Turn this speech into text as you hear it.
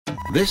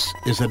This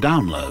is a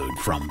download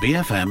from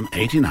BFM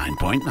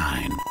 89.9,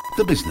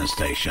 the business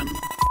station.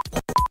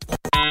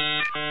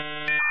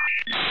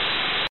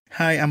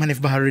 Hi, I'm Hanif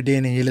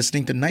Baharuddin and you're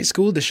listening to Night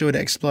School, the show that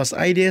explores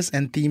ideas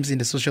and themes in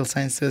the social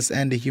sciences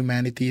and the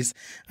humanities.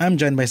 I'm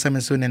joined by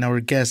Simon Soon and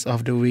our guest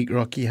of the week,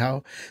 Rocky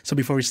Howe. So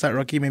before we start,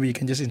 Rocky, maybe you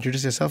can just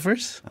introduce yourself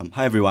first.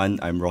 Hi everyone,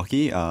 I'm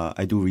Rocky.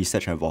 I do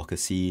research and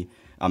advocacy.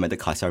 I'm at the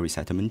CASA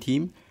Resettlement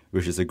Team,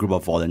 which is a group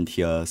of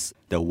volunteers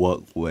that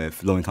work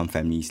with low-income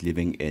families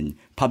living in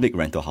public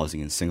rental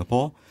housing in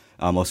Singapore.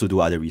 Also do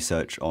other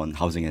research on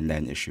housing and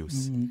land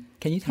issues.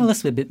 Can you tell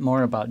us a bit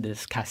more about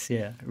this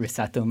CASA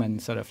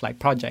resettlement sort of like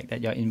project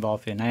that you're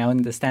involved in? I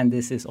understand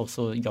this is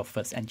also your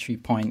first entry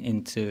point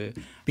into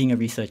being a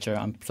researcher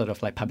on sort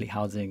of like public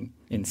housing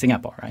in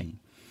Singapore, right?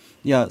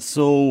 Yeah,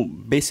 so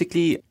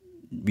basically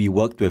we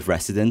worked with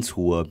residents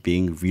who were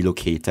being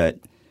relocated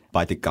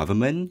by the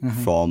government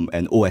from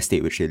an old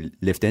estate which they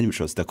lived in,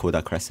 which was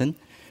Dakota Crescent.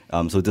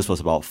 So this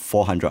was about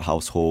 400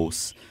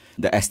 households.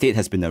 The estate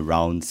has been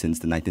around since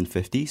the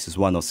 1950s. It's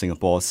one of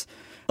Singapore's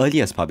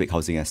earliest public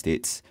housing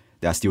estates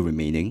that are still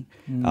remaining.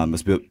 It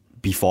was built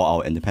before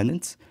our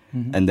independence.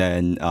 And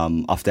then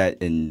after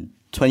that, in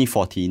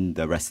 2014,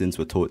 the residents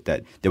were told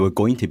that they were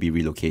going to be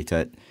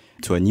relocated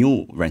to a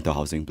new rental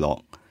housing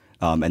block.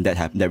 And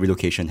that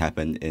relocation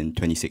happened in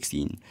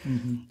 2016.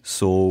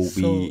 So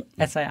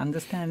as I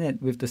understand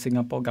it, with the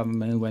Singapore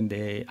government, when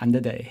they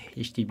under the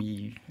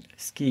HDB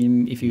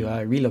scheme, if you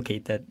are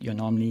relocated, you're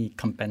normally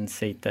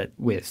compensated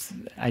with,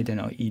 I don't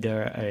know,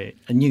 either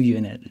a new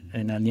unit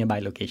in a nearby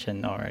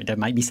location, or there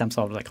might be some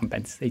sort of like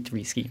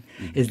compensatory scheme.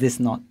 Is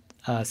this not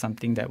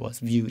something that was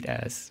viewed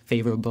as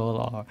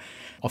favorable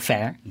or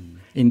fair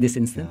in this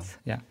instance?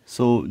 Yeah.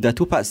 So there are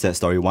two parts to that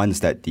story. One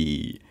is that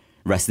the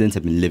residents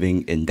have been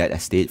living in that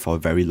estate for a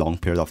very long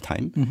period of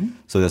time.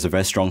 So there's a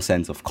very strong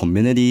sense of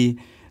community,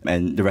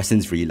 and the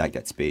residents really like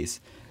that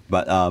space.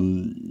 But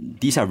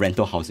these are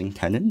rental housing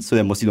tenants, so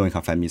they're mostly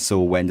low-income families.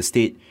 So when the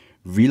state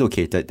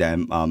relocated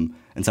them,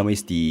 in some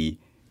ways the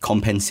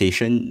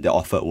compensation they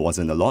offered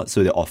wasn't a lot.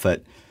 So they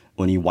offered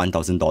only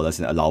 $1,000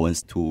 in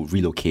allowance to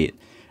relocate.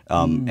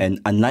 And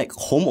unlike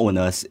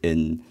homeowners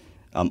in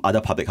other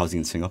public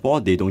housing in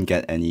Singapore, they don't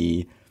get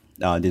any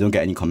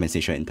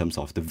compensation in terms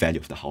of the value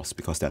of the house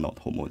because they're not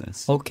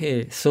homeowners.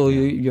 Okay, so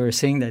you're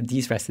saying that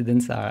these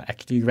residents are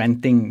actually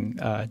renting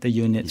the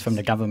units from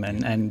the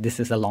government, and this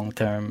is a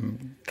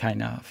long-term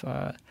kind of,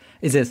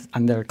 is this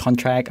under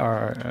contract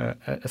or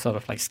a sort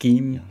of like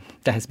scheme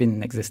that has been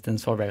in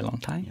existence for a very long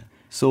time?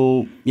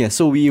 So we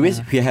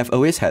have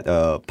always had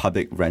a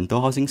public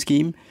rental housing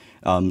scheme.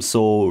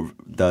 So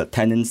the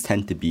tenants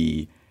tend to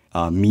be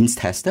means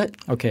tested.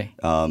 Okay.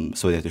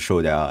 So they have to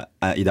show they are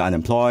either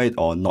unemployed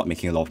or not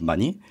making a lot of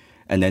money.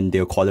 And then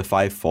they'll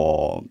qualify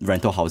for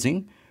rental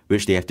housing,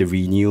 which they have to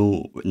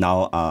renew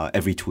now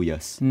every 2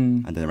 years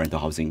under the rental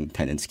housing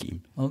tenant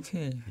scheme.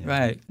 Okay,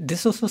 right.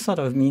 This also sort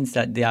of means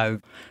that they're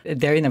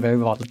in a very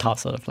volatile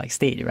sort of like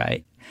state,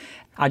 right?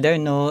 Are there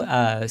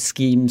no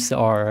schemes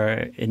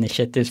or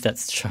initiatives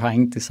that's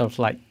trying to sort of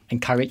like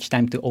encourage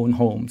them to own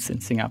homes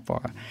in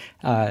Singapore?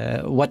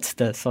 What's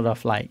the sort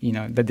of like,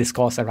 the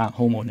discourse around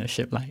home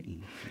ownership like?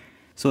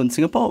 So in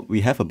Singapore,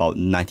 we have about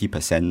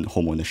 90%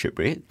 home ownership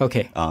rate.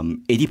 Okay.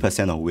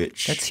 80% of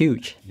which... That's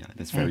huge. Yeah,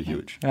 that's very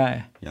huge.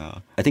 Right. Yeah.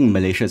 I think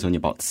Malaysia is only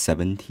about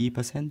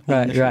 70%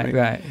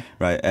 Right.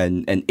 Right.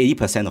 And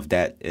 80% of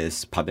that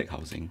is public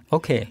housing.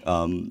 Okay.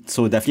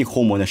 So definitely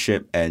home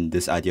ownership and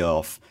this idea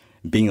of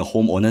being a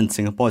homeowner in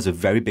Singapore is a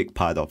very big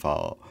part of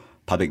our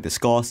public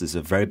discourse. It's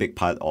a very big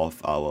part of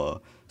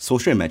our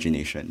social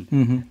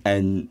imagination.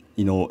 And,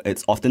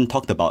 it's often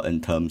talked about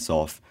in terms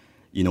of,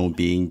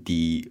 being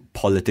the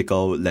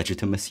political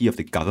legitimacy of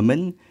the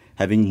government,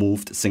 having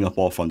moved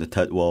Singapore from the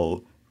third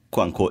world,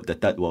 quote unquote, the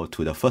third world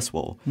to the first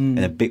world. And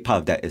a big part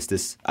of that is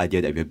this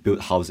idea that we've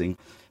built housing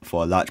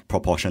for a large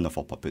proportion of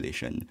our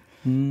population.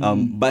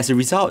 But as a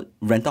result,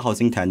 rental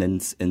housing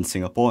tenants in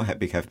Singapore have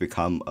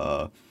become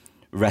a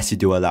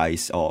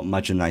residualized or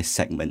marginalized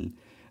segment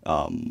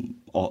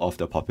of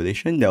the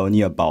population. There are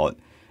only about,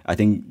 I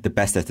think the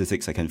best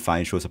statistics I can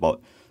find shows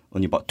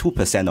only about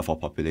 2% of our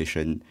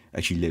population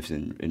actually lives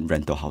in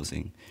rental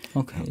housing.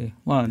 Okay.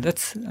 Well,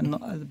 that's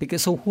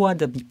because so who are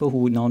the people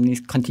who normally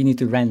continue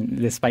to rent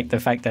despite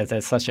the fact that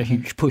there's such a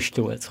huge push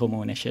towards home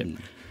ownership?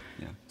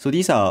 So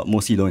these are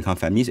mostly low-income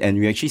families, and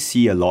we actually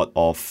see a lot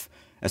of,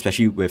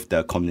 especially with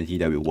the community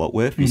that we work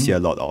with, we see a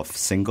lot of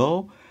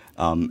single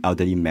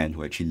elderly men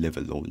who actually live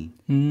alone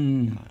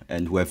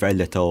and who have very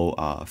little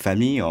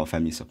family or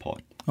family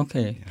support.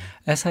 Okay.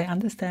 As I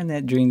understand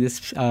that during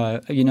this,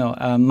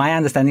 my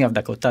understanding of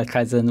Dakota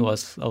Crescent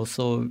was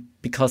also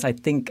because I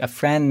think a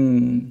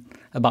friend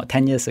about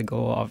 10 years ago,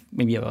 or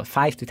maybe about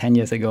 5 to 10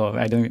 years ago,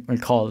 I don't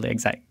recall the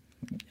exact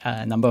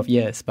number of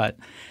years, but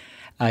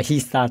he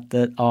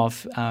started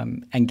off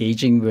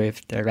engaging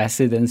with the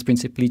residents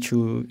principally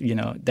through,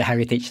 the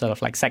heritage sort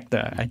of like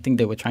sector. I think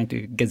they were trying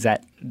to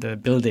gazette the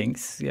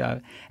buildings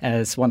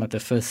as one of the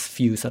first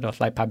few sort of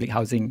like public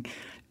housing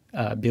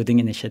building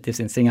initiatives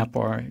in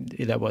Singapore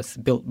that was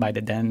built by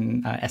the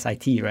then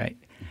SIT, right?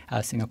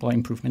 Singapore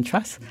Improvement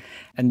Trust.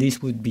 And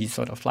these would be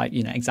sort of like,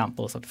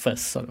 examples of the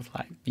first sort of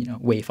like,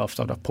 wave of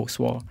sort of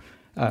post-war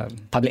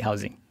public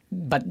housing.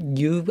 But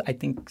you, I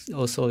think,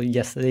 also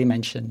yesterday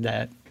mentioned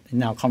that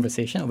in our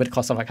conversation, over the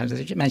course of our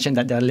conversation, mentioned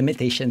that there are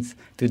limitations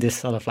to this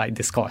sort of like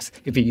discourse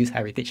if you use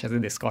heritage as a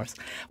discourse.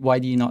 Why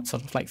do you not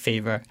sort of like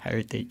favor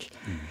heritage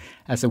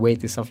as a way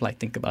to sort of like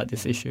think about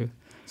this issue?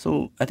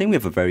 So I think we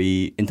have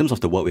in terms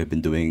of the work we have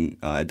been doing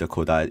at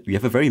Dakota, we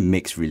have a very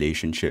mixed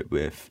relationship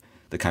with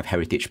the kind of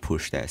heritage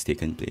push that has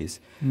taken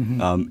place.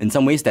 In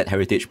some ways, that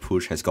heritage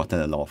push has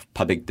gotten a lot of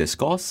public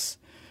discourse,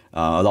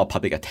 a lot of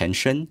public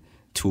attention,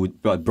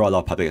 brought a lot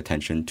of public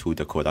attention to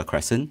Dakota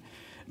Crescent.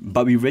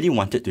 But we really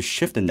wanted to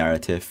shift the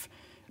narrative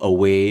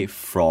away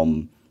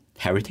from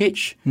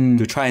heritage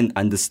to try and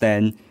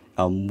understand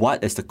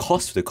what is the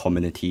cost to the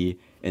community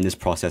in this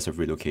process of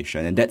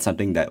relocation. And that's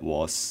something that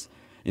was,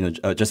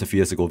 just a few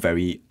years ago,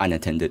 very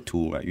unattended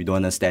to. Right? You don't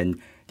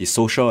understand the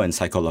social and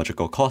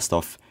psychological cost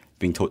of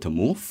being told to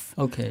move.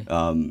 Okay.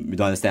 You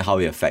don't understand how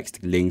it affects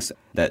the links,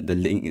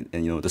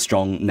 the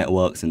strong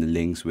networks and the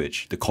links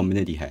which the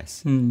community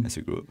has as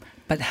a group.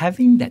 But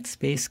having that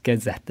space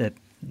gazetted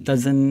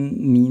doesn't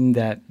mean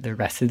that the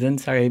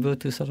residents are able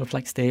to sort of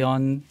like stay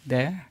on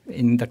there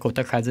in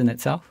Dakota Crescent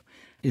itself.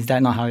 Is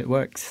that not how it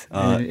works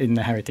in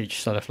the heritage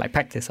sort of like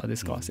practice or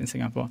discourse in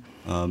Singapore?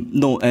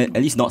 No, at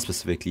least not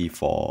specifically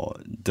for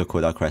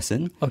Dakota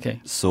Crescent.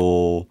 Okay.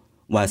 So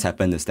what has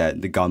happened is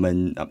that the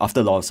government,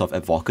 after lots of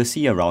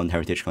advocacy around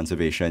heritage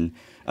conservation,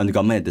 the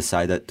government had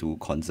decided to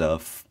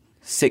conserve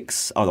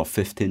 6 out of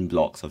 15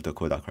 blocks of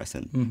Dakota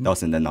Crescent. That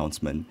was in the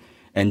announcement.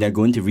 And they're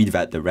going to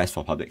redevelop the rest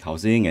for public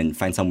housing and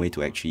find some way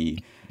to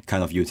actually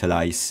kind of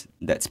utilize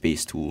that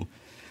space too.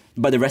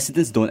 But the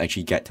residents don't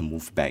actually get to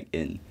move back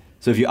in.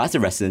 So if you ask the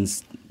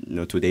residents,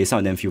 today, some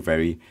of them feel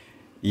very,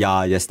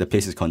 yes, the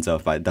place is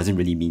conserved, but it doesn't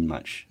really mean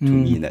much to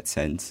me in that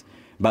sense.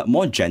 But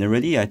more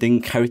generally, I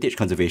think heritage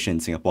conservation in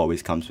Singapore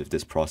always comes with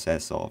this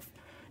process of,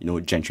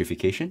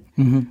 gentrification.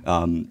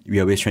 We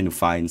are always trying to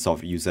find sort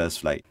of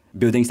users, like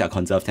buildings that are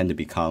conserved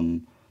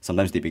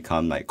sometimes they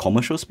become like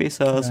commercial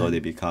spaces or they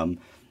become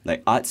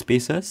like art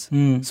spaces.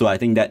 So I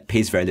think that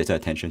pays very little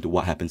attention to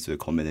what happens to the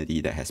community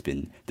that has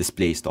been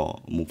displaced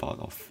or moved out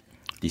of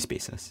these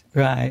spaces.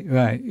 Right.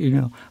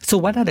 So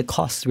what are the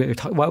costs?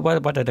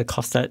 What are the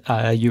costs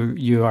that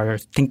you are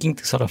thinking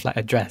to sort of like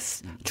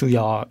address through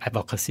your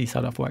advocacy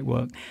sort of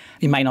work?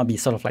 It might not be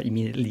sort of like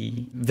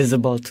immediately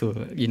visible to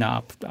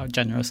our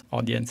generous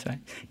audience, right?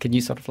 Can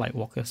you sort of like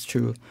walk us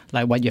through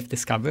like what you have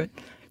discovered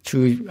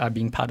through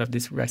being part of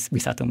this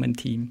resettlement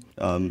team?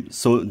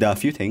 So there are a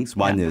few things.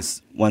 One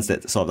is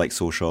that sort of like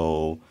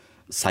social,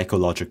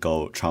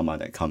 psychological trauma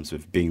that comes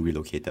with being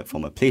relocated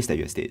from a place that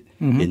you have stayed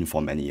in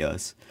for many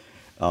years.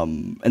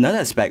 Another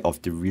aspect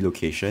of the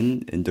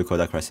relocation in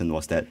Dakota Crescent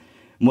was that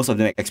most of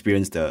them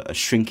experienced a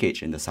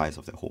shrinkage in the size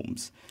of their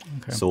homes.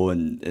 Okay. So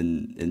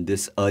in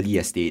this early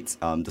estates,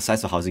 the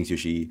size of housing is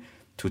usually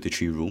 2 to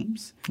 3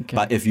 rooms. Okay.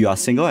 But if you are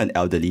single and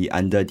elderly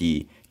under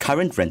the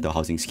current rental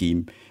housing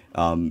scheme,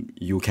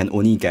 you can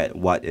only get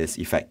what is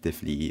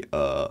effectively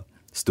a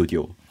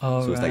studio.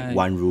 So it's like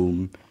 1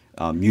 room.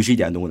 Usually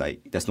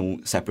there's no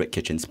separate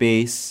kitchen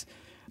space.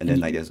 And then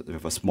there's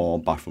a small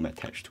bathroom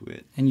attached to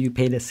it. And you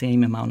pay the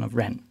same amount of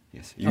rent?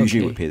 Yes, you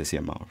usually would pay the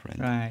same amount of rent.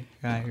 Right.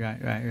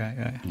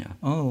 Yeah.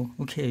 Oh,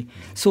 okay.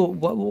 So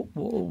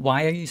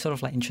why are you sort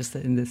of like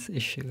interested in this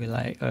issue?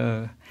 Like,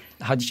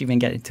 how did you even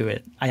get into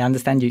it? I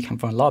understand you come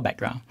from a law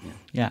background.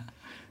 Yeah.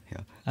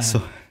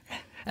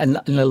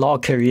 And in a law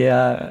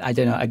career, I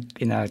don't know,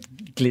 in a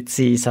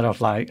glitzy sort of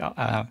like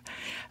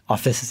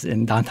office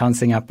in downtown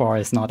Singapore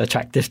is not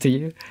attractive to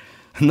you?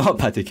 Not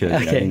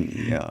particularly. Okay. I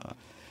mean,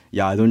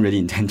 I don't really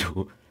intend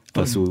to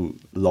pursue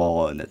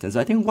law in that sense.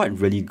 I think what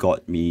really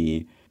got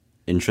me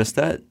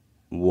interested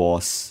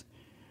was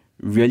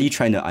really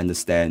trying to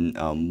understand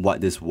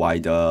what's this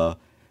wider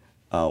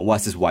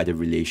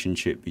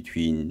relationship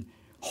between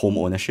home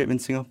ownership in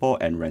Singapore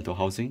and rental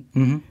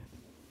housing.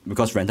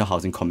 Because rental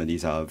housing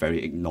communities are a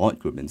very ignored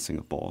group in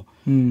Singapore.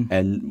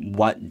 And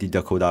what the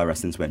Dakota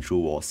residents went through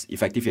was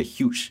effectively a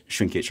huge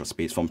shrinkage of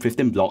space. From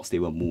 15 blocks, they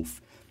were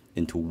moved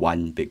into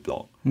 1 big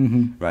block.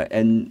 Right?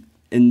 And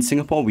in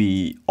Singapore,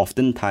 we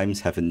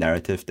oftentimes have a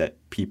narrative that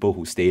people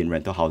who stay in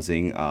rental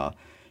housing are,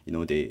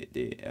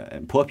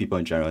 and poor people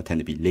in general tend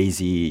to be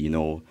lazy,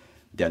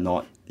 they're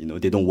not,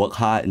 they don't work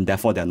hard and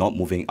therefore they're not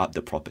moving up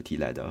the property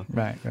ladder.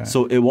 Right.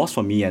 So it was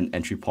for me an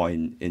entry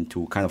point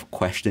into kind of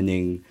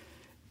questioning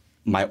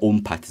my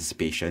own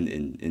participation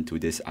into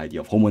this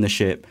idea of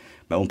homeownership,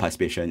 my own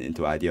participation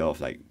into the idea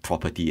of like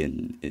property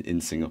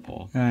in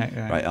Singapore.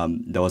 Right.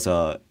 There was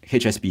a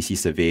HSBC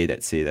survey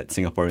that said that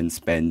Singaporeans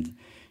spend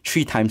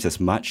 3 times as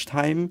much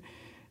time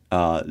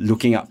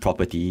looking at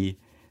property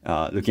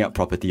on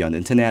the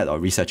internet or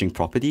researching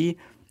property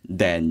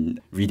than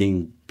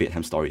reading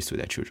bedtime stories to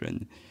their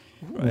children.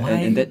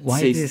 Right?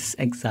 Why this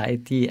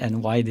anxiety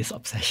and why this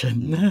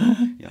obsession?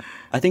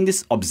 I think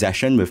this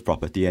obsession with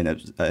property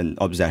and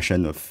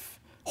obsession with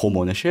home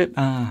ownership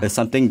is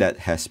something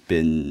that's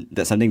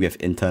something we have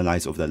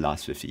internalized over the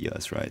last 50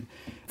 years, right?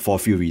 For a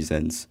few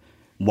reasons.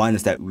 One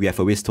is that we have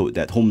always told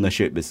that home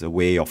ownership is a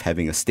way of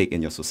having a stake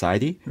in your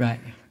society. Right.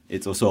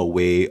 It's also a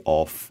way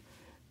of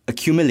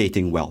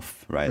accumulating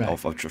wealth, right?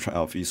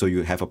 Right. So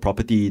you have a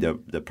property, the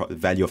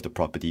value of the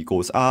property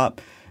goes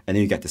up, and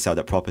then you get to sell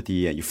that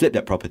property, and you flip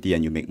that property,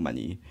 and you make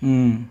money,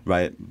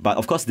 right? But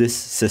of course, this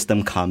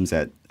system comes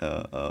at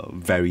a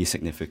very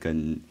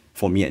significant,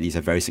 for me at least,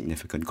 a very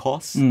significant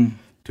cost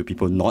to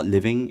people not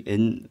living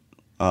in,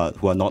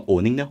 who are not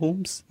owning their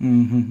homes.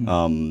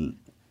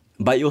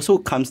 But it also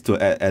comes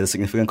at a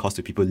significant cost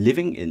to people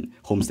living in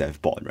homes that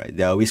have bought, right?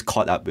 They're always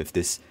caught up with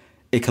this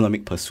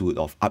economic pursuit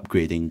of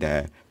upgrading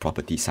their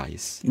property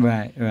size.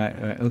 Right.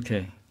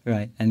 Okay.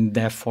 Right. And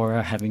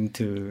therefore having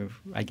to,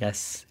 I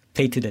guess,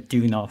 play to the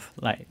tune of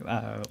like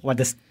what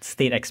the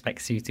state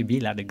expects you to be,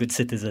 like the good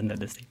citizen that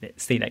the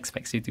state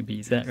expects you to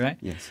be. Is that right?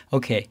 Yes.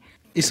 Okay.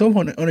 Is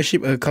home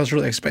ownership a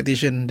cultural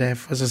expectation there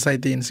for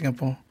society in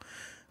Singapore?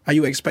 Are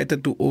you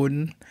expected to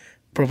own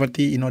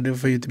property in order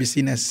for you to be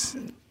seen as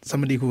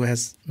somebody who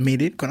has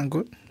made it, quote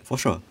unquote? For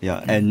sure,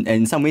 yeah. And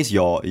in some ways,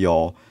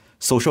 your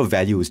social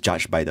value is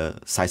judged by the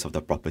size of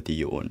the property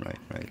you own,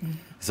 right?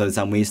 So in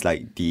some ways,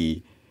 like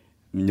the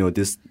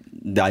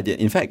idea.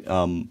 In fact,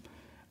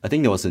 I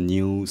think there was a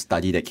new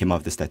study that came out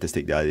of the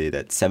statistic the other day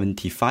that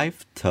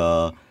 75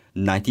 to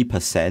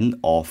 90%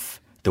 of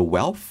the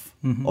wealth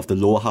of the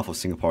lower half of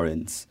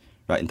Singaporeans,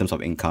 right, in terms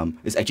of income,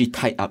 is actually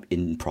tied up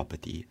in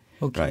property.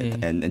 Okay.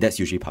 Right? And that's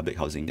usually public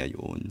housing that you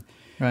own.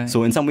 Right.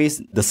 So in some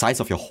ways, the size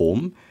of your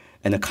home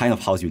and the kind of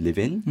house you live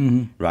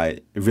in,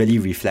 right, really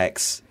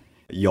reflects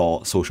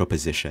your social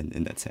position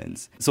in that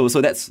sense. So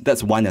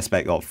that's one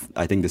aspect of,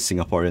 I think, the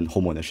Singaporean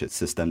home ownership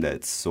system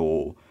that's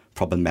so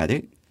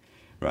problematic,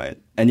 right?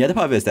 And the other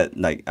part of it is that,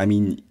 like, I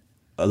mean,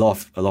 a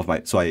lot of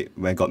my,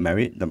 when I got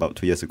married about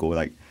 2 years ago,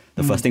 like,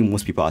 the first thing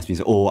most people ask me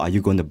is, oh, are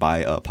you going to buy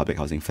a public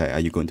housing flat? Are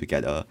you going to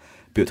get a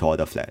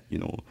built-to-order flat,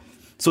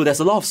 So there's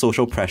a lot of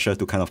social pressure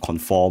to kind of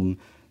conform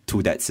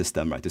to that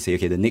system, right? To say,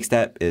 okay, the next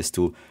step is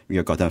to,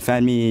 you've gotten a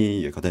family,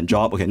 you've gotten a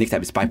job, okay, next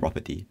step is buy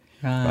property,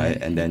 right?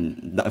 And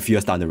then a few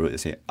years down the road, they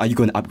say, are you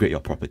going to upgrade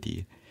your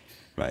property,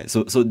 right?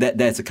 So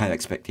that's the kind of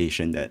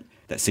expectation that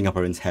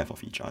Singaporeans have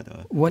of each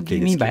other. What do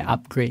you mean by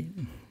upgrade?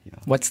 Yeah.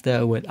 What's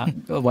the word?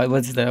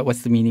 What's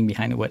the meaning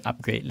behind the word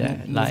upgrade?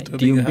 Like,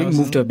 do you house,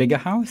 move to a bigger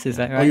house? Is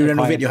that right? Or you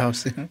renovate your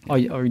house?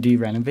 Or do you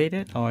renovate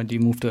it, or do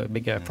you move to a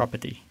bigger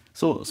property?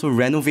 So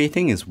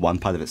renovating is one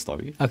part of the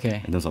story.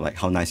 Okay. In terms of like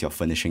how nice your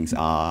furnishings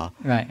are.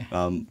 Right.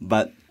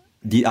 But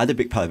the other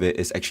big part of it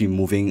is actually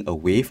moving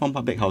away from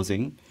public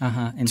housing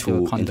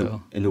into a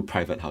condo. into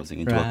private housing,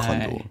 into Right. a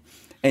condo.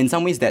 And in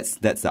some ways, that's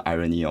the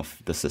irony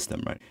of the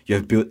system, right? You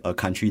have built a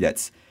country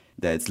that's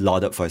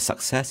lauded for its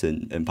success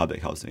in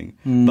public housing,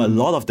 but a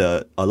lot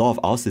of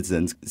our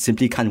citizens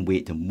simply can't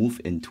wait to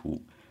move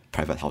into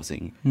private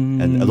housing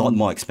and a lot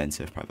more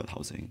expensive private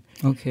housing.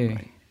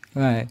 Okay.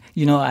 Right.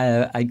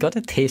 I got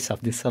a taste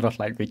of this sort of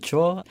like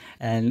ritual,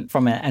 and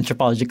from an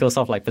anthropological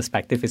sort of like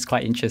perspective, it's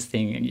quite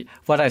interesting.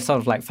 What I sort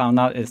of like found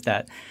out is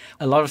that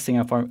a lot of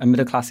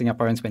middle-class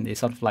Singaporeans, when they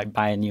sort of like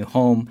buy a new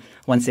home,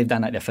 once they've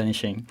done like their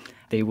furnishing,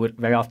 they would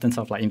very often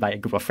sort of like invite a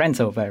group of friends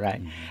over,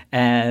 right?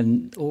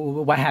 And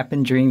what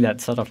happened during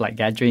that sort of like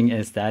gathering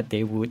is that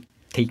they would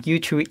take you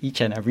through each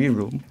and every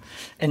room,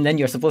 and then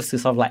you're supposed to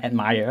sort of like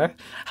admire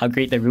how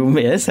great the room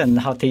is and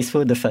how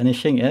tasteful the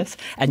furnishing is,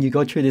 and you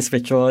go through this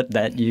ritual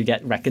that you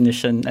get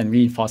recognition and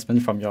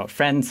reinforcement from your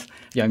friends,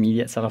 your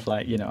immediate sort of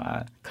like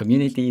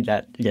community,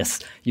 that yes,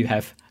 you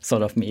have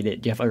sort of made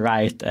it, you have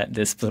arrived at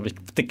this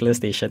particular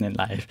station in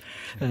life.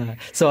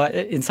 So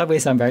in some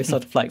ways, I'm very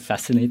sort of like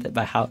fascinated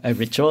by how a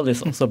ritual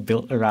is also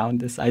built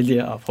around this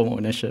idea of home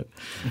ownership.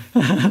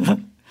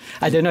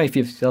 I don't know if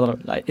you've sort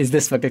of like, is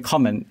this very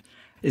common?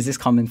 Is this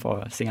common for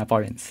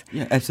Singaporeans?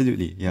 Yeah,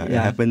 absolutely. Yeah, it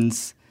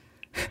happens.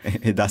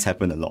 It does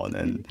happen a lot,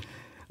 and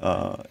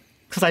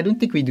because I don't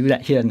think we do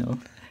that here, no.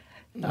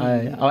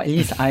 Or at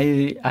least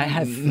I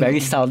have very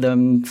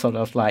seldom sort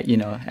of like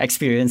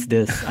experienced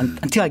this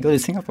until I go to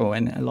Singapore,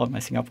 and a lot of my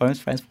Singaporean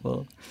friends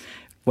will,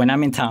 when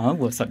I'm in town,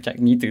 will subject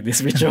me to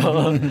this ritual.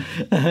 All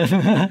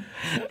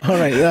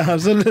right.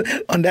 So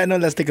on that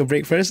note, let's take a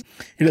break first.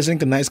 You're listening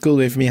to Night School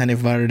with me, Hanif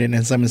Baharudin,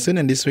 and Simon Soon.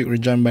 And this week we're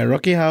joined by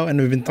Rocky Howe,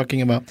 and we've been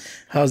talking about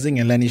housing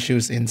and land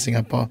issues in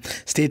Singapore.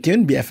 Stay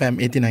tuned, BFM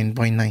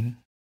 89.9.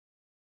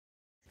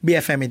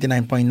 BFM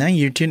 89.9,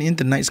 you're tuned in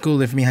to Night School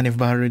with me, Hanif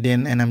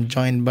Baharudin, and I'm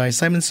joined by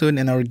Simon Soon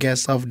and our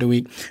guest of the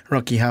week,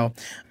 Rocky Howe.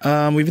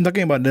 We've been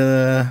talking about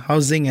the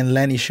housing and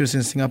land issues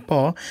in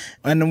Singapore,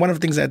 and one of the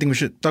things that I think we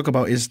should talk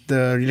about is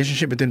the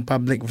relationship between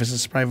public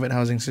versus private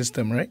housing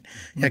system, right?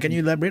 Yeah, can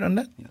you elaborate on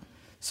that? Yeah.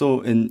 So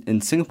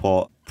in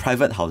Singapore,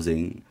 private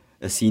housing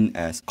is seen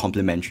as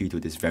complementary to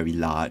this very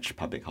large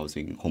public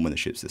housing home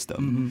ownership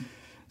system.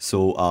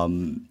 So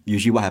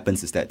usually what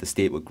happens is that the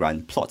state would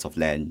grant plots of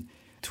land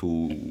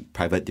to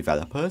private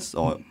developers,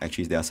 or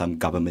actually there are some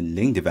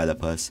government-linked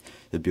developers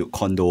that build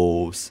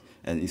condos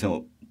and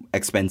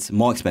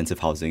more expensive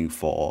housing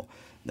for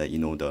that,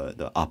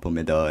 the upper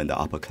middle and the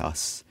upper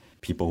class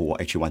people who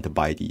actually want to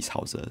buy these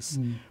houses,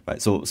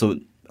 right? So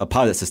a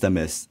part of the system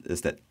is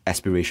that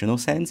aspirational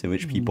sense in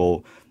which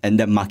people, and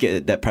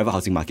that private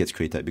housing market is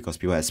created because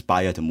people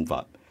aspire to move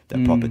up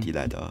the property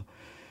ladder.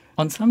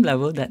 On some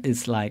level, that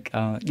is like,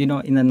 in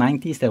the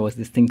 90s, there was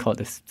this thing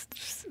called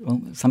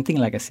something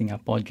like a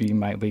Singapore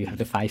dream, right, where you have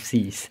the 5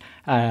 Cs.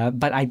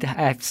 But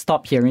I've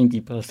stopped hearing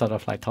people sort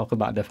of like talk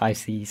about the 5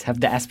 Cs.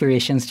 Have the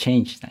aspirations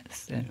changed?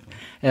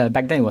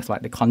 Back then, it was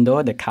like the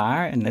condo, the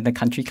car, and then the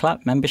country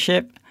club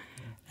membership.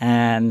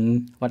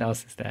 And what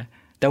else is there?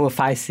 There were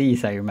 5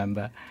 Cs, I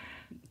remember.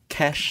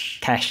 Cash,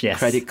 yes.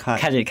 Credit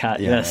card,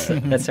 yes,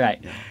 that's right.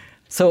 Yeah.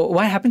 So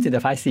what happened to the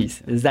 5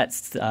 Cs? Is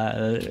that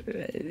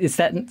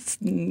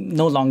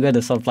no longer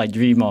the sort of like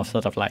dream of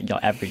sort of like your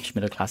average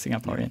middle class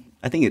Singaporean?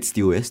 I think it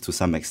still is to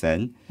some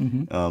extent.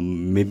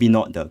 Maybe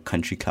not the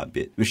country club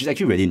bit, which is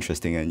actually really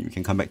interesting, and we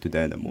can come back to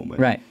that in a moment.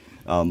 Right.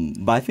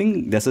 But I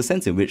think there's a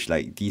sense in which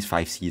like these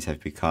 5 Cs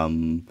have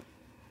become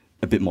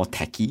a bit more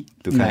tacky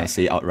to kind of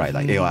say outright,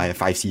 like, hey, I have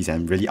 5 Cs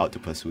and I'm really out to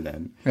pursue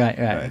them.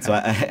 Right. So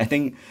I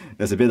think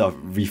there's a bit of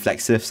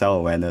reflexive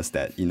self-awareness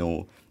that,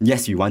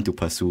 yes, you want to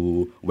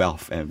pursue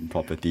wealth and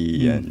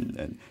property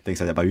and things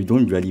like that, but you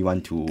don't really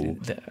want to...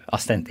 The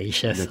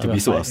ostentatious. To be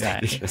so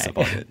ostentatious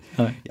about it.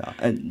 Right.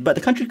 Yeah. But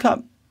the country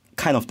club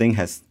kind of thing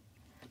has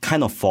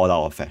kind of fallen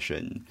out of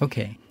fashion.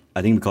 Okay.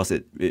 I think because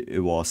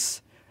it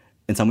was...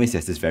 In some ways,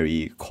 there's this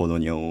very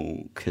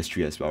colonial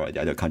history as well, right?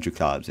 There are country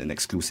clubs and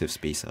exclusive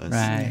spaces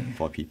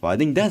for people. I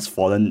think that's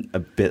fallen a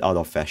bit out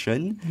of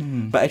fashion.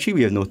 But actually,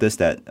 we have noticed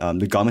that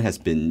the government has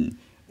been,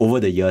 over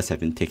the years,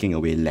 have been taking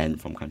away land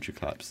from country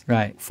clubs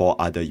for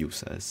other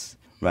users.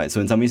 Right.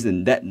 So in some ways,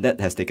 that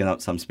has taken up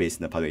some space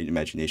in the public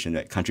imagination.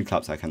 That country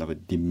clubs are kind of a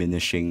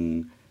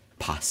diminishing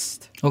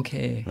past.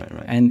 Okay.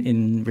 Right. And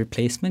in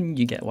replacement,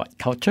 you get what?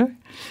 Culture?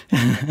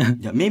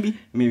 Yeah, maybe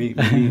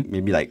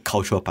like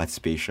cultural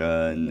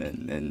participation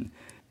and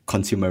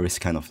consumerist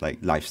kind of like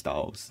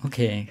lifestyles.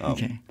 Okay.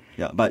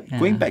 Yeah, but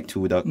going back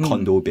to the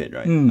condo bit,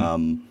 right?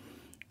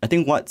 I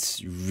think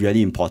what's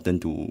really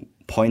important to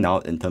point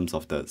out in terms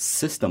of the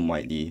system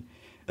widely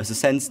is a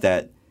sense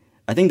that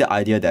I think the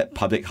idea that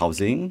public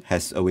housing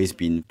has always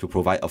been to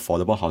provide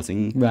affordable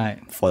housing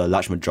for the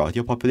large majority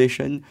of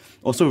population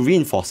also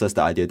reinforces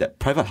the idea that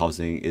private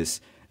housing is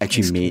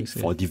actually made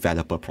for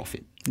developer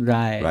profit.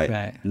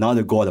 Right. Now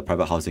the goal of the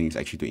private housing is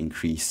actually to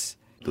increase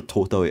the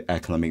total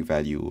economic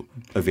value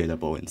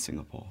available in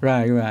Singapore.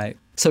 Right.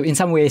 So in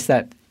some ways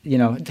that,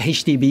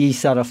 HDB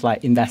sort of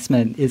like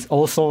investment is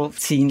also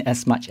seen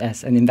as much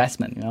as an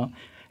investment,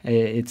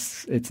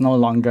 It's no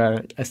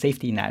longer a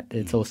safety net.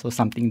 It's also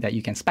something that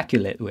you can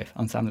speculate with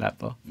on some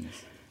level.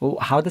 Yes. Well,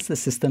 how does the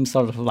system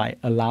sort of like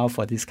allow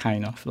for this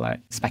kind of like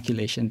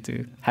speculation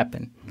to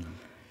happen?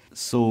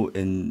 So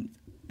in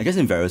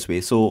various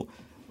ways. So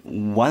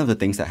one of the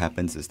things that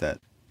happens is that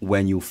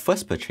when you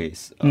first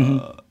purchase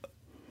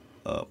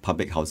a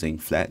public housing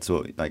flat,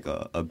 so like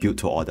a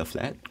built-to-order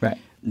flat,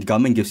 the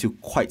government gives you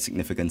quite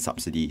significant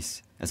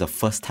subsidies as a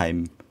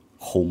first-time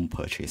home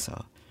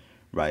purchaser,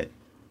 right?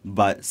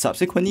 But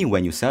subsequently,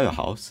 when you sell your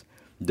house,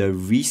 the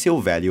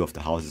resale value of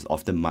the house is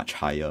often much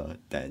higher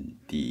than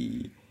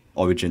the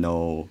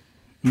original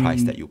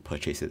price that you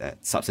purchased it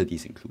at,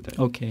 subsidies included.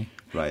 Okay.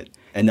 Right.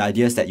 And the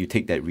idea is that you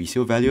take that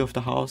resale value of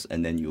the house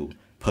and then you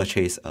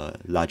purchase a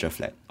larger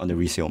flat on the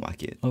resale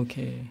market.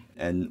 Okay.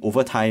 And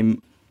over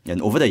time,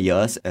 and over the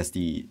years, as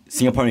the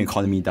Singaporean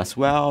economy does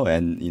well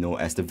and,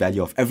 as the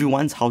value of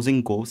everyone's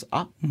housing goes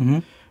up,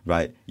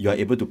 right, you're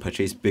able to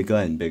purchase bigger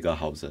and bigger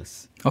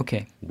houses.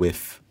 Okay.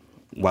 With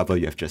whatever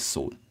you have just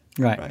sold.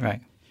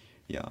 Right.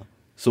 Yeah.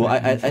 So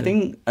I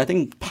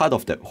think part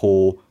of that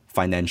whole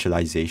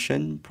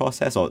financialization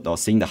process or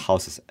seeing the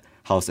house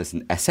as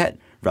an asset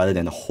rather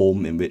than a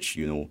home in which,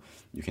 you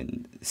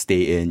can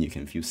stay in, you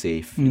can feel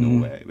safe,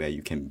 where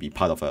you can be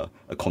part of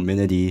a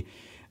community,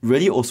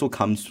 really also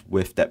comes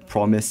with that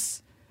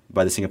promise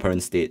by the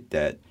Singaporean state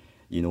that,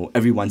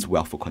 everyone's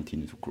wealth will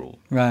continue to grow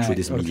through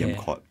this medium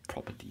called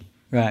property.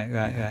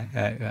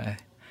 Right.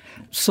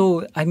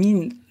 So, I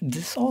mean,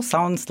 this all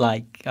sounds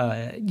like,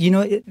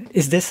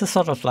 is this a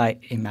sort of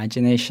like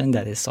imagination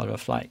that is sort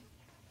of like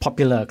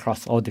popular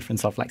across all different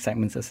sort of like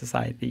segments of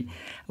society?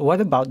 What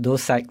about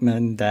those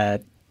segments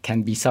that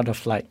can be sort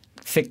of like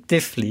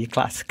fictively,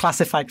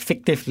 classified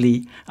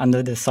fictively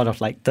under this sort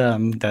of like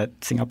term that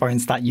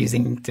Singaporeans start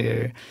using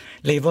to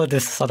label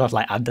this sort of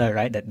like other,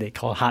 right, that they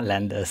call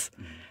heartlanders?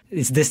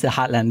 Is this the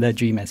heartlander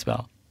dream as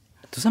well?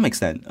 To some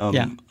extent.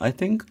 I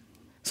think...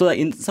 So like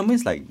in some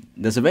ways, like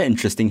there's a very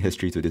interesting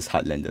history to this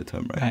heartlander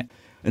term, right?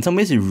 In some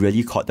ways, it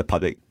really caught the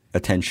public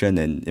attention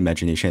and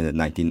imagination in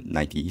the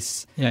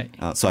 1990s.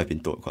 So I've been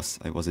told, because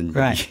I wasn't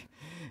really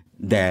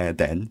there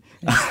then.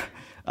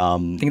 I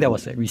think there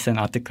was a recent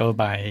article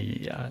by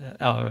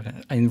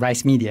in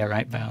Rice Media,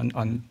 right,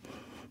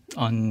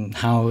 on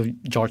how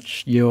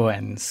George Yeo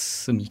and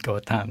Sumiko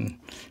Tan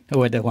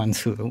were the ones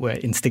who were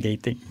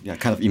instigating. Yeah,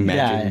 kind of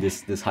imagine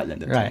this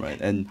heartlander term,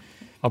 right?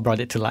 Or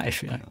brought it to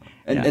life.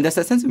 And there's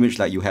that sense in which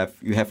like you have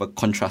a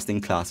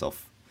contrasting class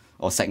of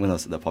or segment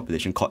of the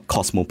population called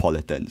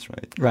cosmopolitans,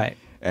 right? Right.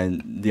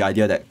 And the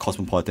idea that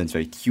cosmopolitans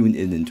very tuned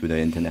into the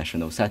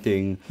international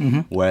setting,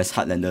 whereas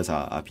heartlanders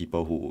are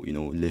people who,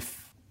 live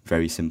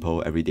very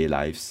simple everyday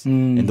lives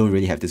and don't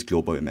really have this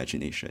global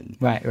imagination.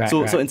 Right.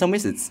 So in some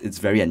ways, it's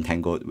very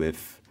entangled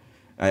with,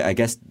 I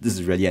guess this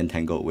is really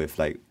entangled with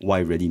like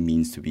what it really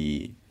means to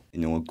be,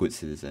 a good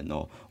citizen,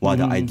 or what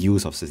are the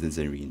ideals of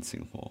citizenry in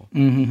Singapore.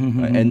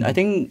 Right? And I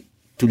think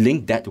to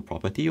link that to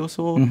property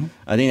also,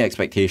 I think the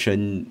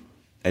expectation,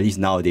 at least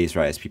nowadays,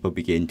 right, as people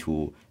begin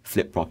to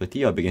flip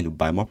property or begin to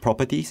buy more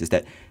properties, is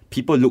that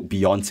people look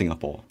beyond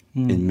Singapore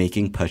in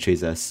making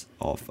purchases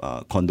of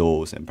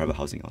condos and private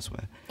housing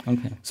elsewhere.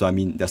 Okay. So, I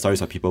mean, there are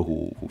stories of people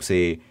who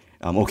say,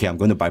 okay, I'm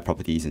going to buy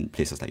properties in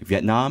places like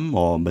Vietnam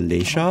or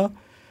Malaysia,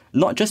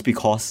 not just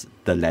because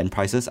the land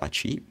prices are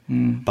cheap,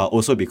 but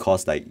also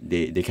because like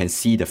they can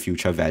see the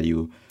future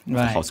value of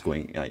the house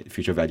going,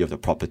 future value of the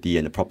property,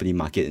 and the property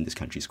market in this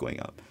country is going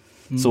up.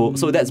 So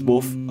that's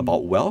both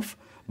about wealth,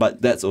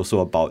 but that's also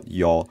about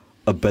your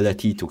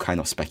ability to kind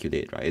of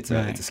speculate, right? It's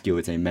a skill,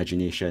 it's an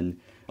imagination,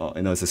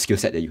 it's a skill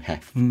set that you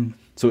have.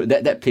 So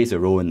that plays a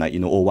role in like,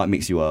 what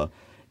makes you a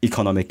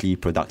economically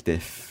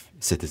productive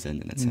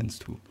citizen in that sense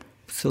too.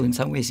 So in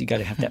some ways, you got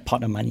to have that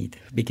pot of money to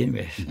begin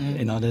with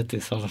in order to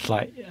sort of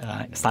like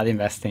start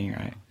investing,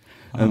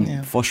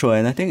 right? For sure.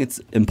 And I think it's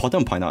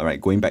important to point out,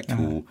 right, going back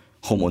to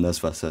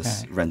homeowners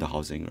versus rental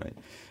housing, right,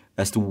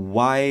 as to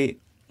why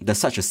there's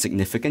such a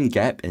significant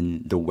gap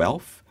in the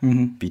wealth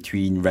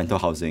between rental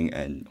housing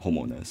and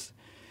homeowners.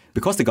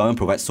 Because the government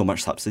provides so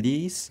much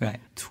subsidies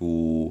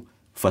to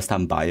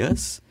first-time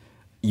buyers,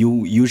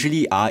 you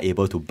usually are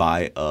able to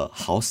buy a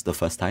house the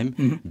first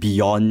time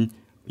beyond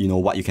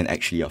what you can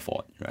actually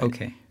afford, right?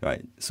 Okay.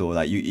 Right. So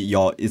like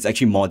it's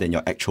actually more than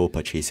your actual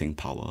purchasing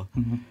power,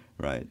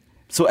 right?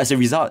 So as a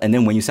result, and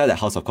then when you sell that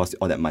house, of course,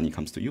 all that money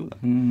comes to you.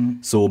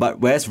 So, but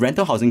whereas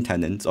rental housing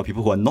tenants or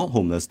people who are not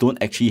homeless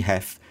don't actually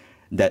have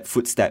that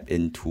footstep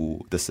into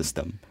the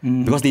system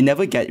because they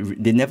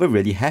never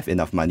really have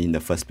enough money in the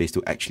first place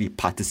to actually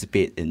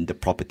participate in the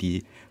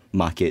property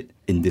market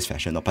in this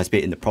fashion or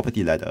participate in the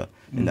property ladder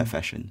in that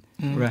fashion.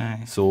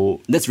 Right.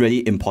 So that's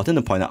really important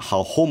to point out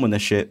how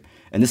homeownership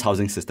and this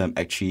housing system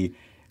actually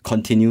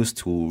continues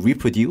to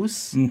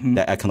reproduce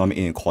that economic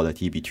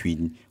inequality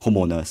between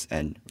homeowners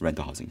and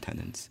rental housing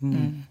tenants.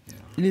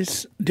 It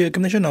is the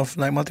accumulation of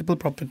like multiple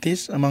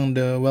properties among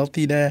the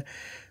wealthy there.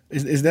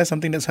 Is there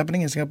something that's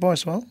happening in Singapore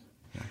as well?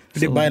 Do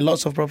they buy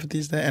lots of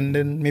properties there and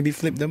then maybe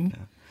flip them?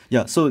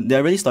 Yeah, so there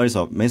are really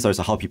many stories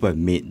of how people have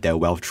made their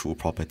wealth through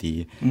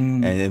property,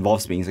 and it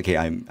involves being okay.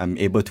 I'm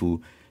able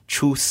to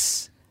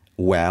choose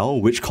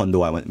which condo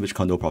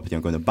property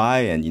I'm going to buy,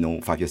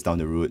 and 5 years down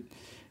the road,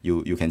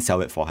 you can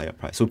sell it for a higher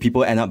price. So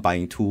people end up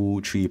buying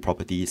 2-3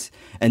 properties,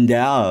 and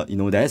there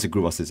is a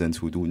group of citizens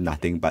who do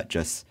nothing but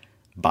just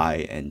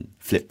buy and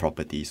flip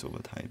properties over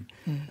time,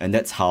 and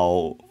that's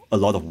how a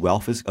lot of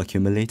wealth is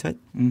accumulated.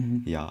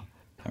 Yeah,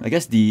 I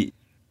guess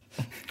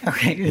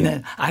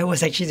Okay, I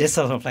was actually just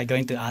sort of like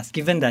going to ask,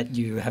 given that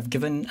you have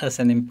given us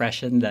an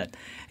impression that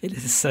it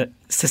is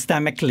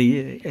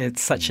systemically,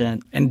 it's such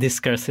and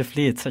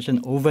discursively, it's such an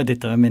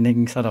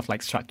over-determining sort of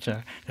like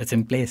structure that's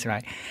in place,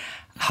 right?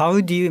 How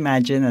do you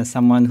imagine as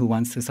someone who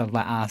wants to sort of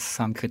like ask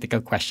some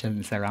critical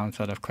questions around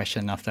sort of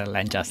question of the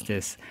land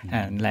justice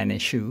and land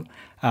issue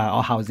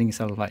or housing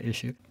sort of like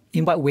issue?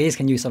 In what ways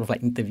can you sort of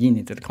like intervene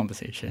into the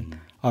conversation,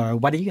 or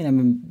what are you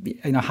going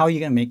to, how are you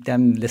going to make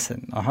them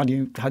listen, or how do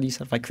you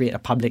sort of like create a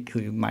public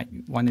who might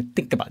want to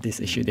think about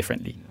this issue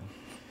differently?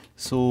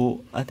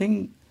 So I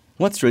think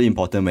what's really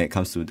important when it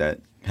comes to that,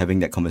 having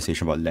that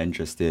conversation about land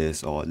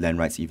justice or land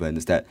rights even,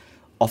 is that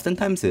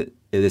oftentimes it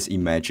is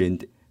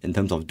imagined in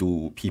terms of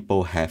do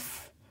people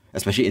have,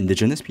 especially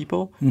indigenous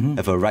people,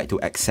 have a right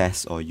to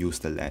access or use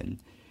the land.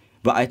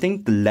 But I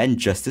think the land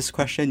justice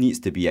question needs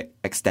to be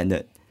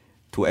extended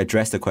to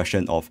address the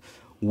question of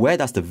where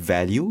does the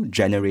value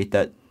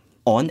generated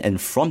on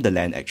and from the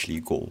land actually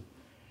go.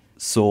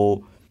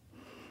 So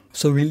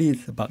really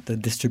it's about the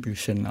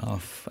distribution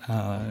of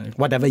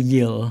whatever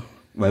yield.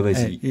 Whatever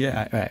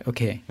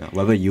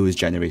yield is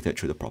generated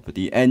through the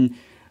property. And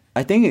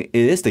I think it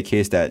is the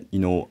case that,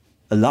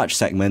 a large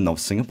segment of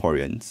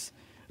Singaporeans,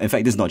 in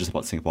fact, this is not just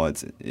about Singapore,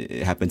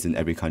 it happens in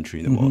every country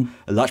in the world,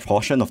 a large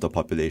portion of the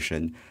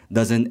population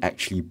doesn't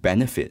actually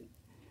benefit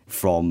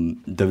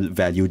from the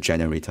value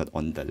generated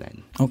on the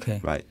land.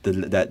 Okay. Right?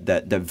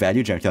 That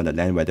value generated on the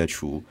land, whether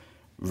through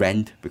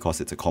rent,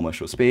 because it's a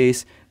commercial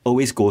space,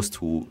 always goes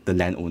to the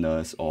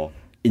landowners or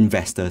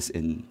investors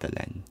in the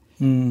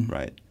land.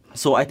 Right?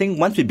 So I think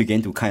once we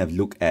begin to kind of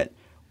look at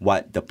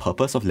what the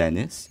purpose of land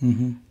is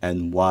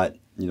and what,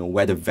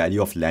 where the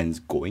value of land is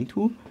going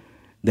to,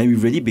 then we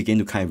really begin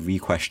to kind of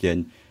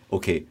re-question,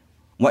 okay,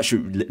 what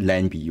should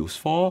land be used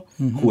for?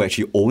 Who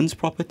actually owns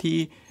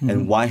property?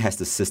 And why has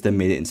the system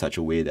made it in such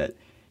a way that,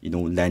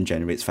 land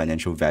generates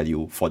financial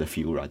value for the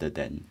few rather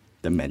than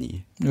the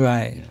many?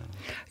 Right. Yeah.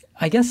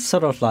 I guess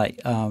sort of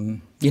like,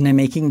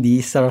 making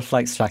these sort of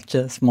like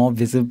structures more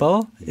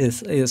visible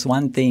is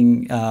one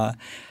thing.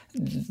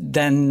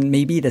 then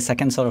maybe the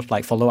second sort of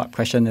like follow-up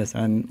question is,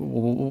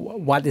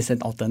 what is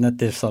an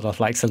alternative sort of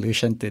like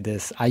solution to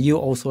this? Are you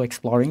also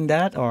exploring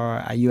that, or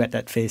are you at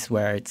that phase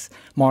where it's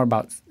more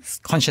about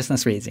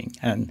consciousness raising,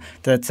 and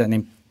that's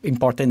an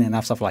important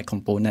enough sort of like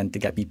component to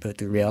get people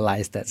to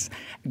realize that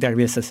there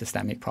is a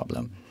systemic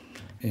problem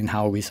in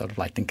how we sort of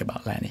like think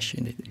about land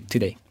issue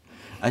today?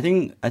 I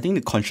think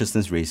the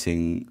consciousness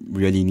raising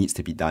really needs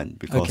to be done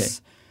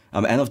because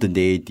at the end of the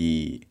day,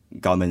 the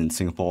government in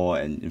Singapore,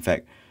 and in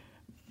fact,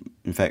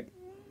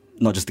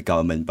 not just the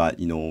government, but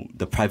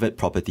the private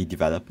property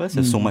developers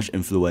have so much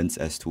influence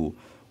as to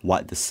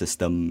what the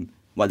system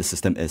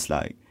is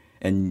like,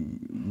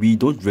 and we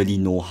don't really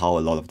know how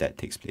a lot of that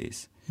takes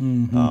place.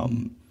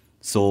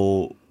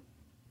 So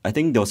I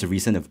think there was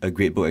a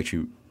great book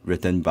actually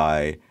written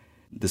by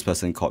this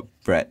person called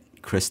Brett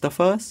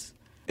Christophers.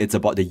 It's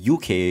about the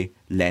UK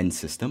land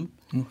system,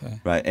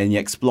 right? And he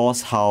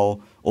explores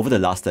how over the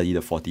last 30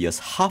 to 40 years,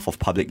 half of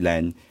public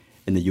land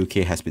in the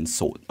UK has been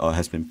sold or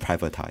has been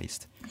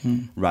privatized,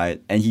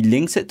 right? And he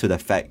links it to the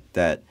fact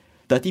that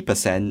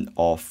 30%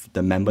 of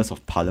the members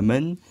of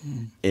parliament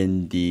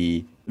in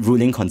the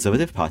ruling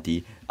Conservative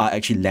Party are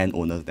actually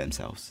landowners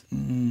themselves,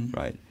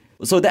 right?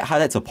 So that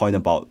highlights a point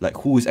about like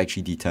who is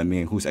actually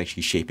determining, who's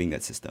actually shaping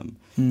that system.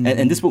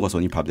 And this book was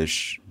only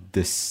published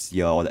this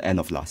year or the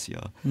end of last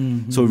year.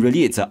 So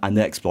really it's an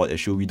underexplored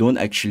issue. We don't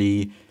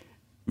actually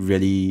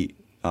really,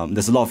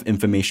 there's a lot of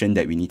information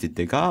that we need to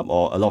dig up,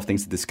 or a lot of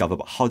things to discover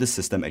about how this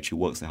system actually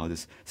works and how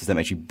this system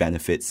actually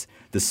benefits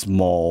the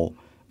small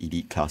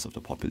elite class of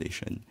the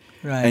population.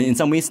 Right. And in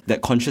some ways,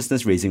 that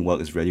consciousness raising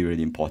work is really,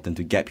 really important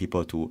to get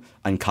people to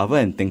uncover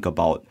and think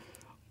about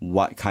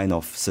what kind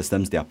of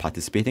systems they are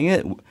participating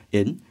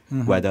in,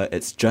 whether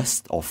it's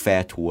just or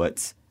fair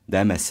towards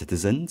them as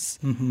citizens,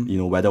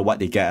 whether what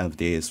they get out of the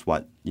day is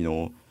what,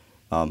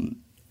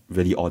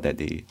 really all that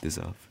they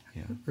deserve.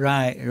 Yeah.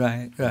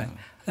 Right.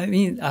 I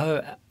mean,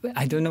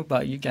 I don't know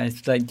about you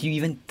guys. Like, do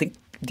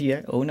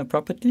you own a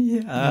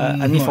property?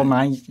 For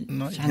my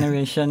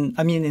generation,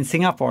 in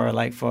Singapore,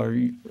 like for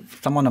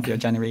someone of your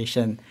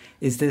generation,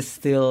 is this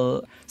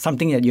still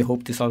something that you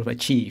hope to sort of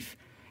achieve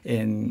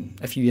in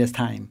a few years'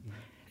 time?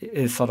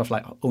 Is sort of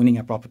like owning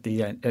a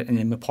property an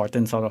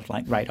important sort of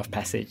like rite of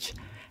passage?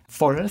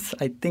 For us,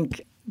 I think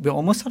we're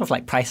almost sort of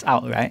like priced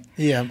out, right?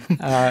 Yeah.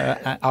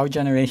 Our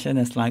generation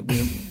is like,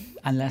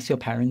 unless your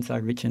parents are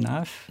rich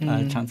enough,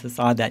 chances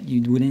are that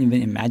you wouldn't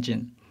even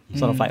imagine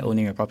sort of like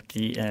owning a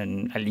property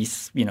in at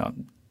least,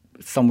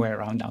 somewhere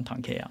around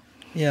downtown KL.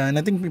 Yeah, and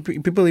I think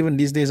people even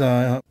these days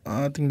I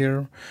think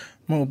they're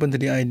more open to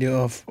the idea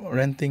of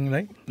renting,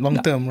 right?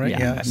 Long term, right?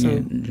 Yeah.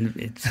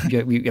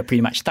 You're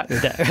pretty much stuck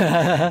with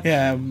that.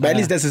 Yeah, but at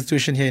least that's the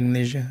situation here in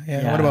Malaysia.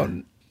 Yeah. What about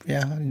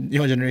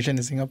your generation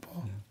in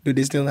Singapore? Do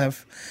they still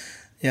have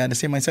the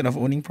same mindset of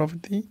owning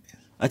property?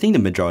 I think the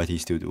majority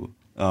still do.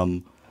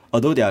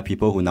 Although there are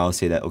people who now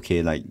say that,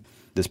 okay, like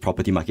this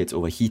property market's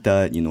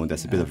overheated,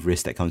 there's a bit of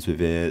risk that comes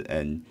with it,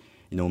 and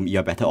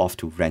you're better off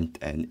to rent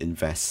and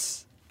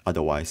invest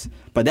otherwise.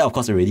 But that, of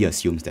course, already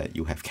assumes that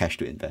you have cash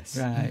to invest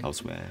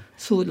elsewhere.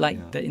 So,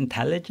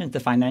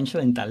 the financial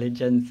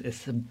intelligence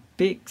is a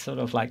big sort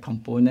of like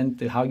component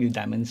to how you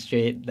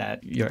demonstrate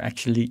that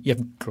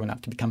you've grown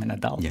up to become an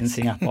adult in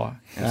Singapore.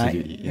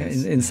 Absolutely, right?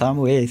 yes. In some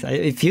ways,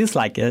 it feels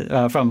like it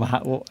from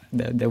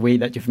the way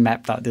that you've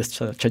mapped out this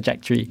sort of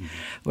trajectory.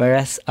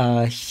 Whereas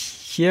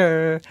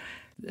here,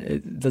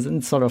 it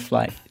doesn't sort of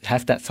like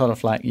have that sort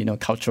of like,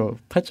 cultural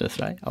purchase,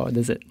 right? Or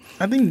does it?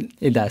 I think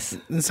it does.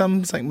 In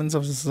some segments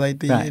of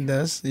society, it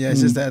does. Yeah,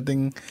 it's just that I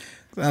think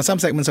some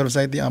segments of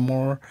society are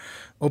more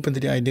open to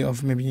the idea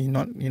of maybe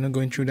not,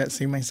 going through that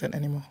same mindset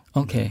anymore.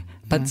 Okay.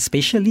 But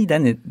spatially,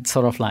 then it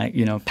sort of like,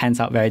 pans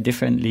out very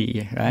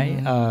differently,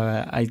 right?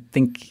 I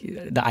think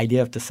the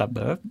idea of the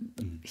suburb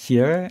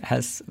here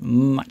has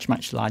much,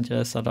 much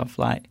larger sort of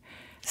like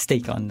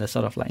stake on the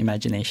sort of like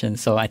imagination.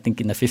 So I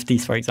think in the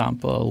 50s, for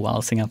example,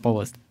 while Singapore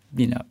was,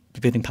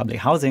 building public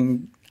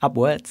housing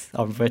upwards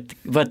or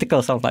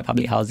vertical sort of like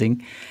public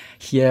housing,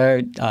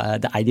 here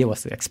the idea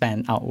was to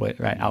expand outward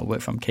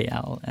from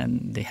KL,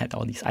 and they had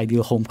all these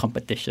ideal home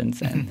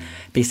competitions, and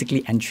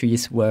basically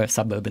entries were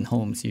suburban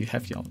homes. You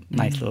have your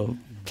nice little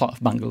plot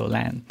of bungalow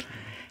land,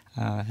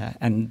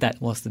 and that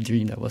was the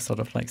dream that was sort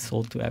of like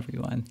sold to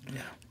everyone.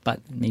 Yeah. But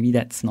maybe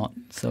that's not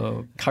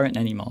so current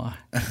anymore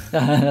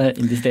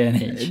in this day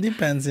and age. It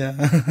depends, yeah.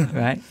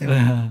 Right?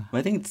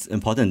 I think it's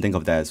important to think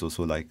of that as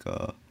also like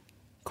a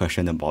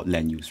question about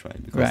land use,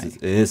 right? Because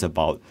it is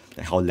about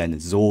like how land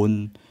is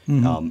zoned.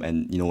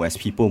 And, as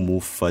people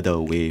move further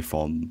away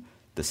from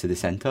the city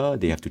centre,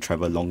 they have to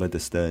travel longer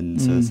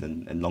distances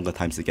and longer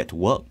times to get to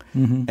work.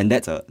 And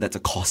that's a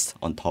cost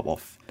on top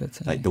of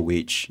the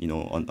wage,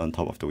 on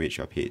top of the wage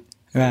you're paid.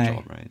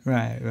 Right.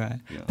 Yeah.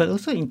 But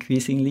also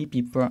increasingly,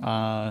 people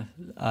are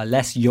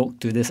less yoked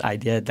to this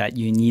idea that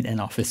you need an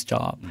office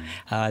job.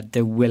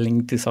 They're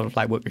willing to sort of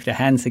like work with their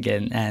hands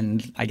again.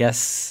 And I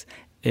guess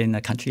in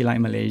a country like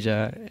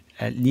Malaysia,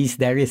 at least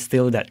there is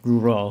still that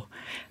rural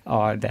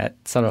or that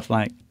sort of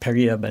like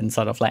peri-urban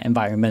sort of like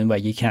environment where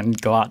you can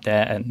go out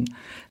there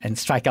and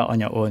strike out on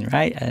your own,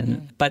 right?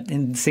 But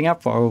in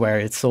Singapore, where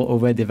it's so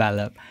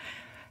overdeveloped,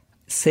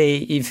 say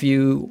if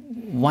you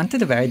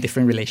wanted a very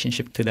different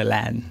relationship to the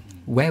land,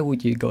 where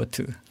would you go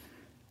to?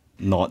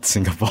 Not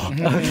Singapore.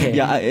 Okay.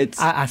 Yeah,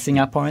 Are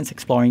Singaporeans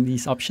exploring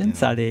these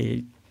options? Are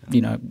they,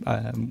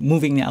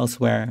 moving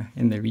elsewhere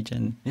in the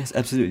region? Yes,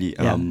 absolutely.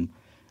 Yeah.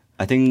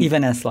 I think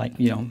even as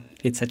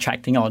it's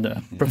attracting all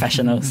the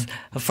professionals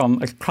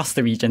from across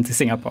the region to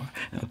Singapore.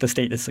 The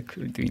state is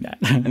doing that.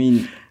 I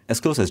mean, as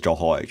close as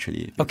Johor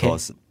actually,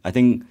 because I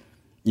think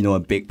a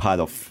big part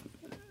of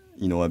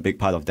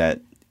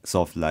that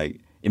sort of like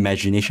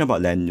imagination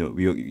about land.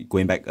 We were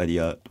going back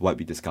earlier. What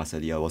we discussed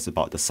earlier was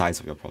about the size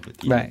of your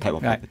property, the type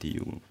of property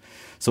you.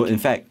 So in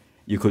fact,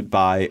 you could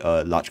buy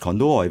a large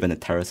condo or even a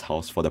terrace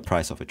house for the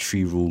price of a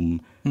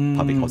 3-room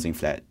public housing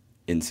flat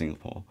in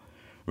Singapore.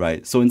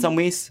 Right. So in some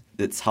ways,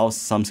 it's how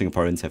some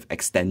Singaporeans have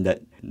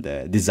extended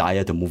their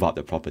desire to move up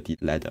the property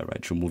ladder,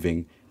 right, through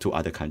moving to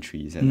other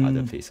countries and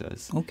other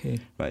places. Okay.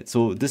 Right.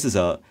 So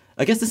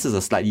I guess this is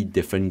a slightly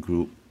different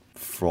group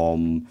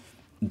from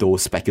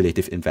those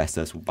speculative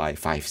investors who buy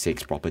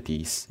 5-6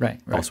 properties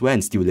elsewhere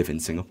and still live in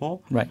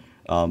Singapore. Right.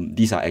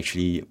 These are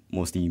actually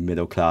mostly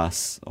middle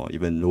class or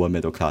even lower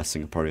middle class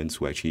Singaporeans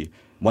who actually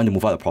want to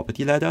move out the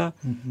property ladder,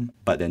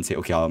 but then say,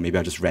 okay, maybe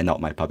I'll just rent out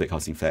my public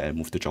housing flat and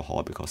move to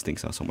Johor because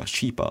things are so much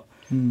cheaper.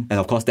 And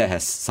of course, that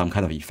has some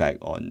kind of effect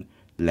on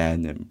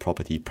land and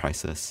property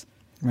prices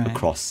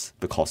across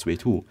the causeway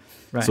too.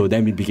 Right. So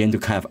then we begin to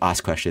kind of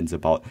ask questions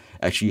about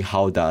actually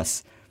how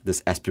does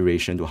this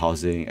aspiration to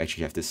housing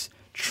actually have this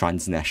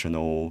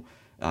transnational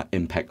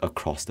impact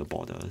across the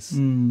borders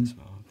as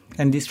well.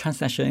 And this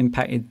transnational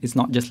impact is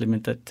not just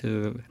limited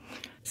to,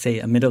 say,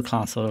 a middle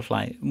class sort of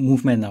like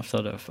movement of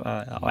sort of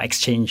or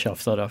exchange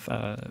of sort of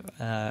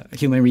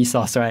human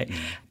resource, right?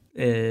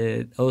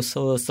 It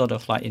also sort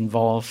of like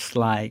involves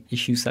like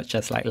issues such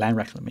as like land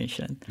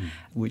reclamation,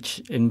 which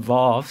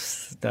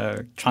involves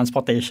the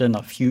transportation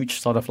of huge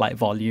sort of like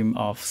volume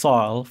of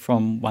soil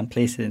from one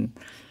place in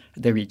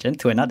the region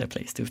to another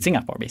place, to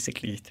Singapore,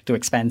 basically, to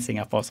expand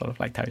Singapore's sort of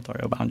like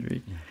territorial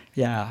boundary.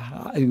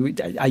 Are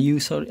you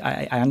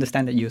I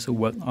understand that you also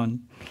work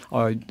on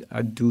or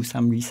do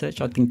some research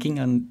or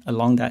thinking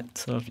along that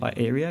sort of like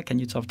area. Can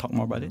you sort of talk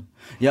more about it?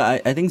 Yeah,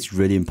 I think it's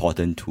really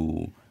important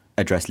to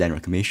address land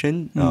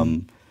reclamation.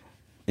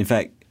 In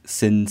fact,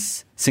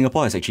 since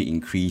Singapore has actually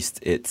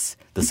increased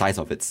the size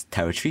of its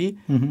territory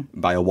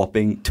by a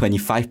whopping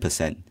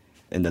 25%.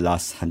 In the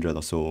last 100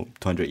 or so,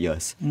 200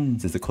 years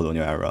since the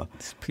colonial era.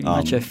 It's pretty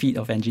much a feat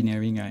of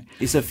engineering, right?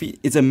 It's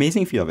an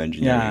amazing feat of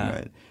engineering,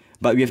 right?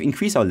 But we have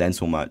increased our land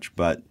so much,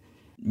 but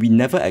we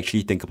never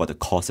actually think about the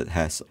cost it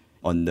has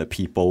on the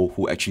people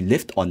who actually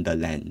lived on the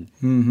land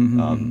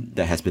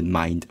that has been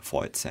mined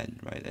for its sand,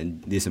 right?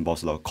 And this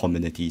involves a lot of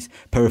communities,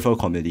 peripheral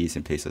communities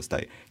in places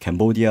like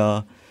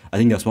Cambodia. I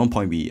think there's one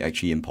point we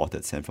actually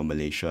imported sand from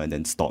Malaysia and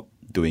then stopped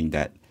doing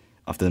that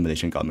after the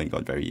Malaysian government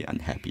got very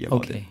unhappy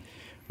about it.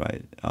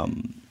 Right.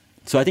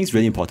 So I think it's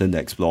really important to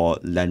explore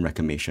land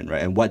reclamation,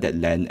 right, and what that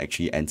land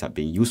actually ends up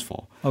being used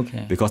for.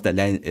 Okay. Because that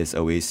land is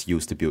always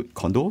used to build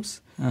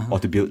condos or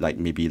to build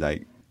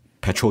maybe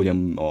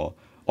petroleum or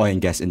oil and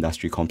gas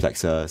industry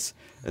complexes.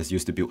 It's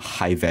used to build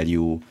high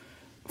value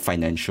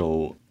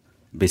financial.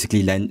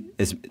 Basically,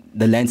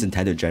 the land's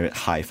intended to generate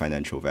high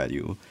financial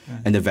value,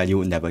 and the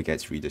value never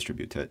gets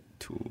redistributed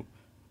to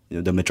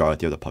the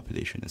majority of the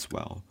population as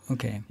well.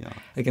 Okay. Yeah.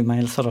 Okay,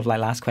 my sort of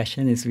last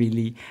question is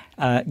really,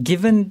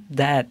 given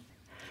that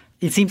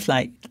it seems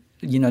like,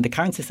 the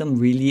current system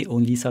really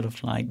only sort of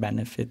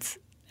benefits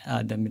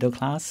the middle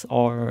class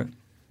or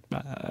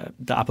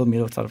the upper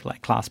middle sort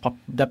of class,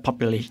 the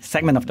population,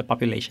 segment of the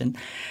population,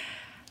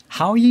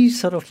 how are you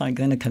sort of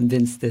going to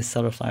convince this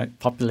sort of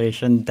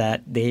population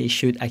that they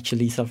should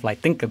actually sort of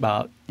think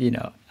about,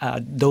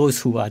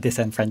 those who are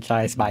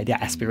disenfranchised by their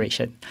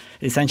aspiration?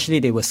 Essentially,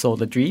 they were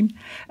sold a dream,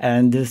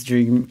 and this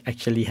dream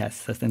actually has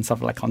certain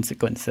sort of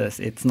consequences.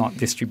 It's not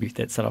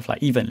distributed sort of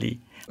evenly.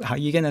 How are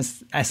you going to,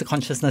 as a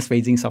consciousness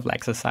raising sort of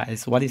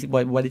exercise, what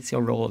is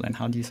your role, and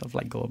how do you sort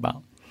of go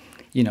about,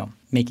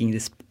 making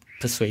this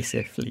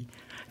persuasively?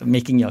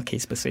 Making your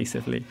case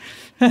persuasively.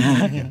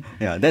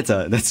 Yeah,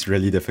 that's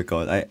really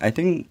difficult. I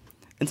think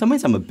in some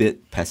ways I'm a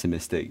bit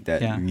pessimistic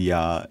that we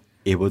are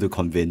able to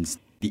convince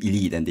the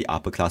elite and the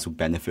upper class who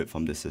benefit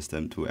from the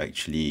system to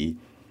actually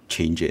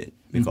change it,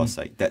 because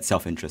that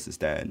self-interest is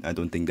there, and I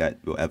don't think that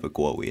will ever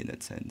go away in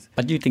that sense.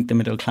 But do you think the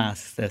middle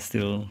class, there's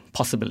still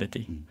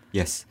possibility?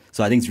 Yes.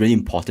 So I think it's really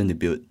important to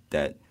build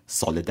that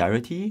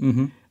solidarity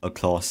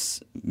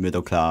across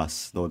middle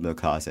class, lower middle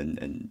class,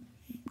 and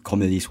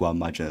communities who are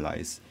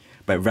marginalized,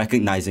 by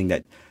recognizing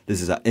that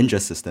this is an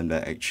unjust system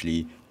that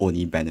actually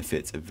only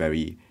benefits a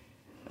very,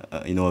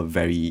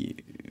 very,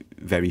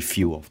 very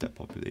few of that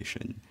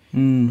population.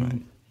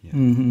 Right?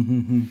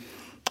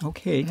 Yeah.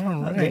 Okay.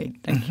 All right. Great.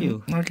 Thank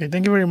you. Okay,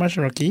 thank you very much,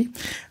 Rocky.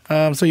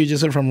 So you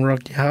just heard from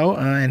Rocky Howe,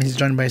 and he's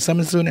joined by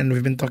Simon Soon, and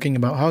we've been talking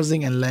about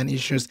housing and land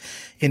issues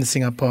in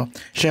Singapore.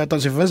 Share your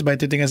thoughts with us by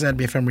tweeting us at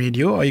BFM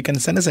Radio, or you can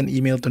send us an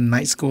email to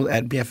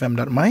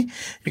nightschool@bfm.my.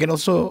 You can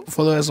also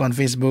follow us on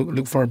Facebook,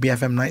 look for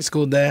BFM Night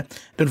School there.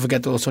 Don't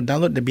forget to also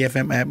download the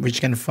BFM app, which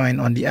you can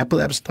find on the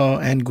Apple App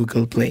Store and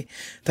Google Play.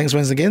 Thanks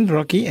once again,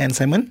 Rocky and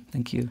Simon.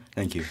 Thank you.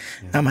 Thank you.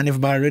 I'm Hanif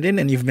Baharudin,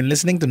 and you've been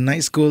listening to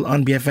Night School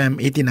on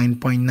BFM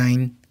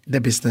 89.9, the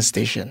business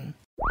station.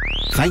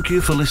 Thank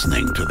you for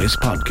listening to this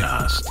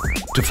podcast.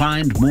 To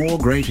find more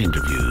great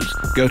interviews,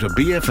 go to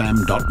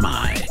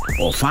bfm.my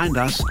or find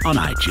us on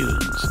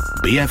iTunes.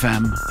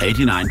 BFM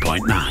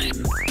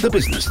 89.9, the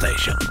business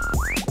station.